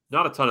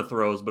 not a ton of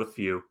throws, but a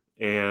few.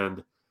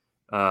 And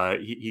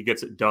he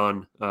gets it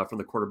done from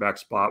the quarterback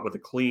spot with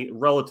a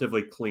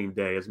relatively clean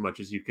day, as much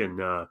as you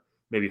can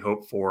maybe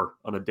hope for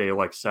on a day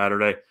like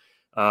Saturday.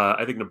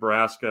 I think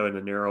Nebraska in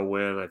a narrow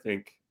win. I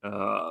think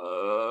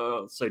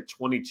let's say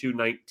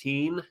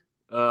 22-19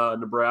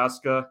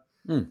 Nebraska.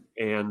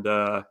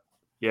 And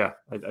yeah,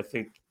 I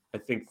think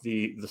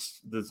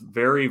this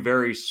very,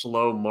 very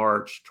slow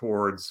march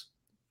towards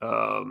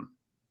either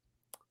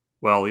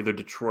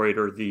Detroit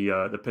or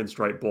the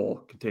Pinstripe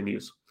Bowl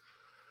continues.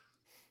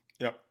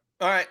 Yep.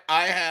 All right.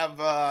 I have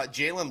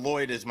Jalen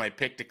Lloyd as my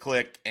pick to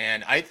click,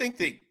 and I think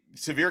that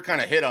Severe kind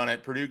of hit on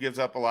it. Purdue gives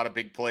up a lot of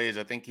big plays.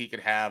 I think he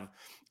could have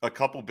a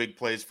couple big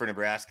plays for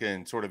Nebraska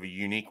in sort of a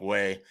unique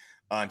way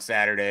on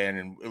Saturday,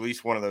 and at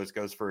least one of those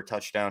goes for a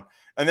touchdown.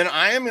 And then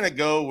I am going to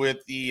go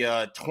with the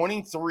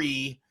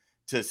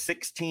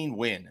 23-16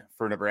 win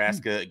for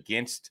Nebraska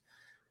against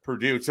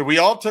Purdue. So we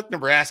all took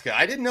Nebraska.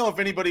 I didn't know if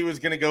anybody was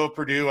going to go with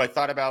Purdue. I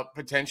thought about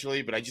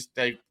potentially, but I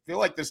feel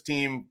like this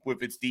team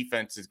with its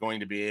defense is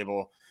going to be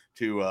able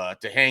to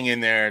hang in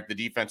there. The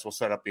defense will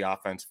set up the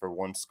offense for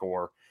one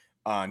score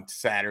on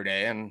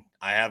Saturday, and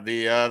I have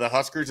the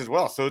Huskers as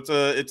well. So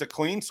it's a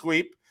clean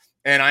sweep,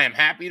 and I am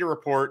happy to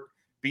report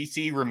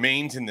BC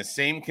remains in the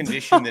same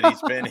condition that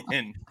he's been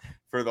in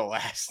for the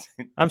last.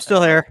 I'm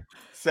still here.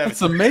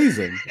 That's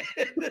amazing.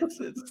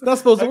 It's not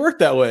supposed to work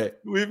that way.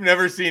 We've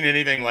never seen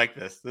anything like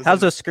this.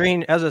 How's a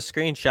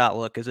screenshot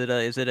look? Is it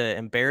an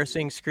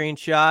embarrassing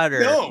screenshot or?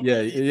 No.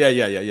 Yeah.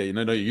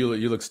 No,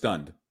 you look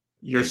stunned.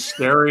 You're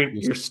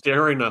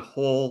staring a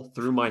hole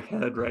through my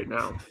head right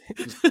now.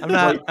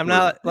 I'm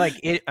not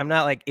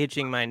like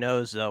itching my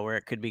nose though, where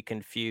it could be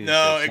confused.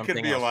 No, it could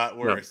be a lot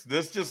worse. No.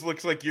 This just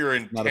looks like you're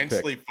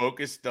intensely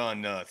focused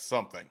on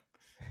something.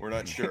 We're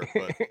not sure,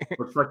 but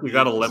looks like you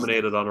got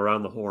eliminated on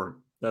Around the Horn.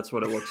 That's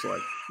what it looks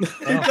like.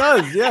 It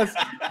does, yes.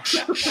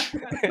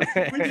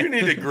 We do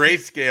need to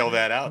grayscale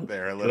that out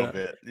there a little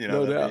bit.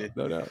 No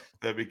doubt.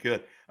 That'd be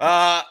good.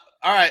 All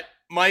right,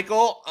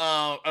 Michael,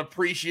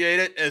 appreciate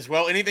it as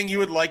well. Anything you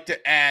would like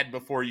to add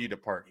before you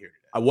depart here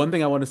today? One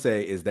thing I want to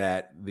say is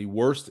that the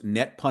worst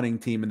net punting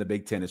team in the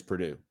Big Ten is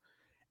Purdue.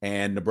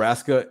 And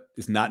Nebraska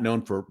is not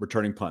known for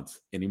returning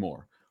punts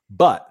anymore.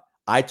 But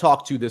I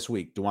talked to this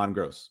week DeJuan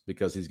Gross,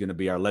 because he's going to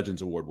be our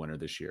Legends Award winner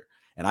this year.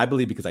 And I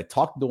believe because I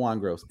talked to DeJuan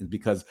Gross and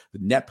because the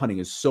net punting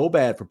is so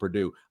bad for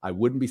Purdue, I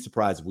wouldn't be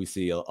surprised if we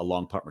see a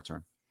long punt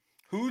return.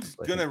 Who's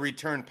going to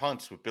return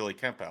punts with Billy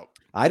Kemp out?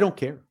 I don't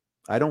care.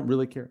 I don't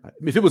really care.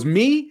 If it was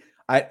me,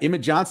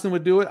 Emmett Johnson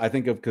would do it. I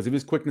think because of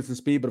his quickness and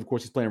speed, but of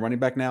course he's playing running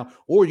back now.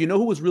 Or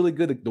who was really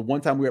good the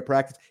one time we were at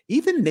practice?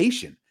 Ethan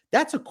Nation.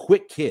 That's a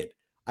quick kid.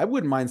 I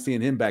wouldn't mind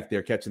seeing him back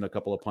there catching a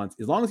couple of punts,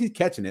 as long as he's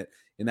catching it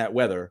in that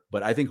weather.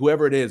 But I think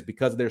whoever it is,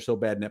 because they're so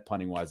bad net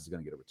punting wise, is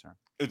going to get a return.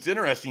 It's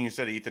interesting you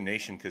said Ethan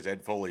Nation, because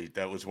Ed Foley,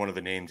 that was one of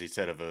the names he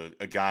said of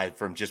a guy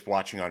from just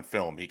watching on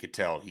film. He could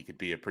tell he could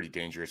be a pretty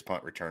dangerous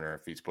punt returner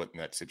if he's put in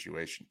that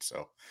situation.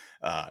 So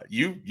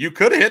you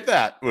could have hit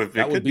that. If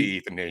it could be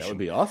Ethan Nation. That would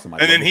be awesome.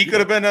 And then he could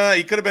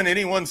have been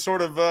anyone's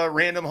sort of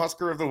random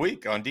Husker of the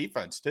week on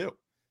defense too.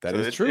 That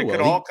is true. It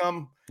could all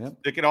come. Yep.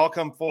 It could all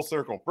come full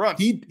circle.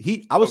 Bruns.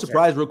 I was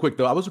surprised real quick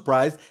though. I was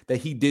surprised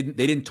that they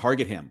didn't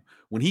target him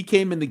when he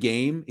came in the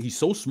game. He's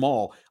so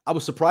small. I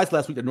was surprised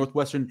last week at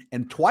Northwestern,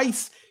 and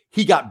twice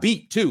he got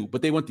beat too,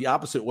 but they went the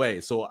opposite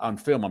way. So on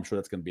film, I'm sure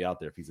that's going to be out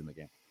there if he's in the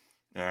game.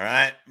 All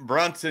right,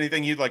 Bruns.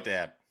 Anything you'd like to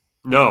add?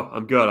 No,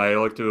 I'm good. I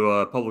like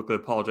to publicly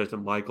apologize to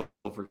Michael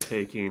for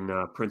taking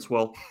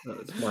Princewell.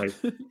 It's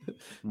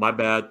my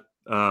bad.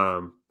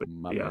 But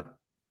my yeah. bad.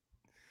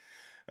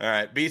 All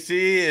right, BC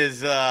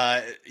is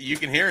you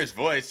can hear his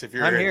voice if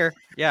you're. I'm here.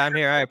 Yeah, I'm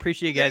here. I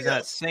appreciate you guys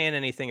not saying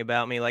anything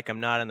about me like I'm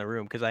not in the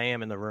room, because I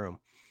am in the room.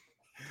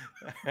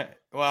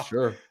 Well,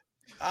 sure.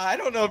 I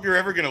don't know if you're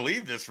ever going to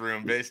leave this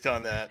room based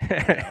on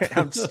that.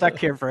 I'm stuck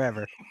here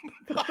forever.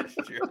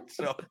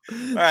 So,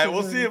 all right,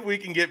 we'll see if we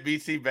can get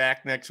BC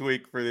back next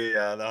week for the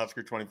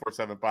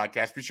Husker247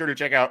 podcast. Be sure to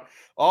check out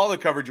all the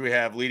coverage we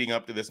have leading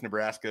up to this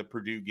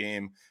Nebraska-Purdue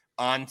game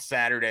on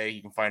Saturday.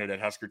 You can find it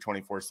at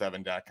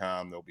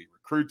Husker247.com. There'll be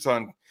recruits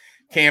on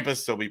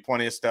campus. There'll be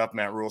plenty of stuff.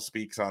 Matt Rule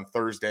speaks on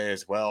Thursday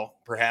as well.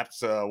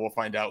 Perhaps we'll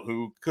find out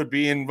who could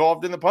be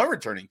involved in the punt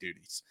returning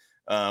duties.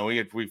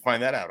 We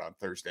find that out on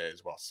Thursday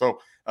as well. So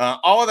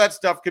all of that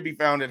stuff could be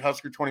found at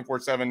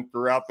Husker247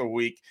 throughout the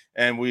week.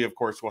 And we, of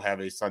course, will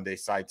have a Sunday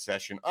side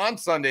session on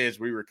Sunday as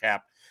we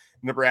recap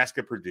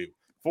Nebraska-Purdue.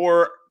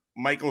 For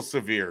Michael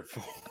Severe,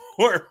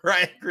 for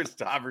Ryan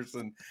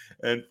Christopherson,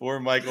 and for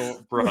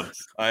Michael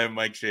Bruns, I am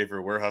Mike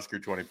Schaefer. We're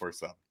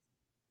Husker247.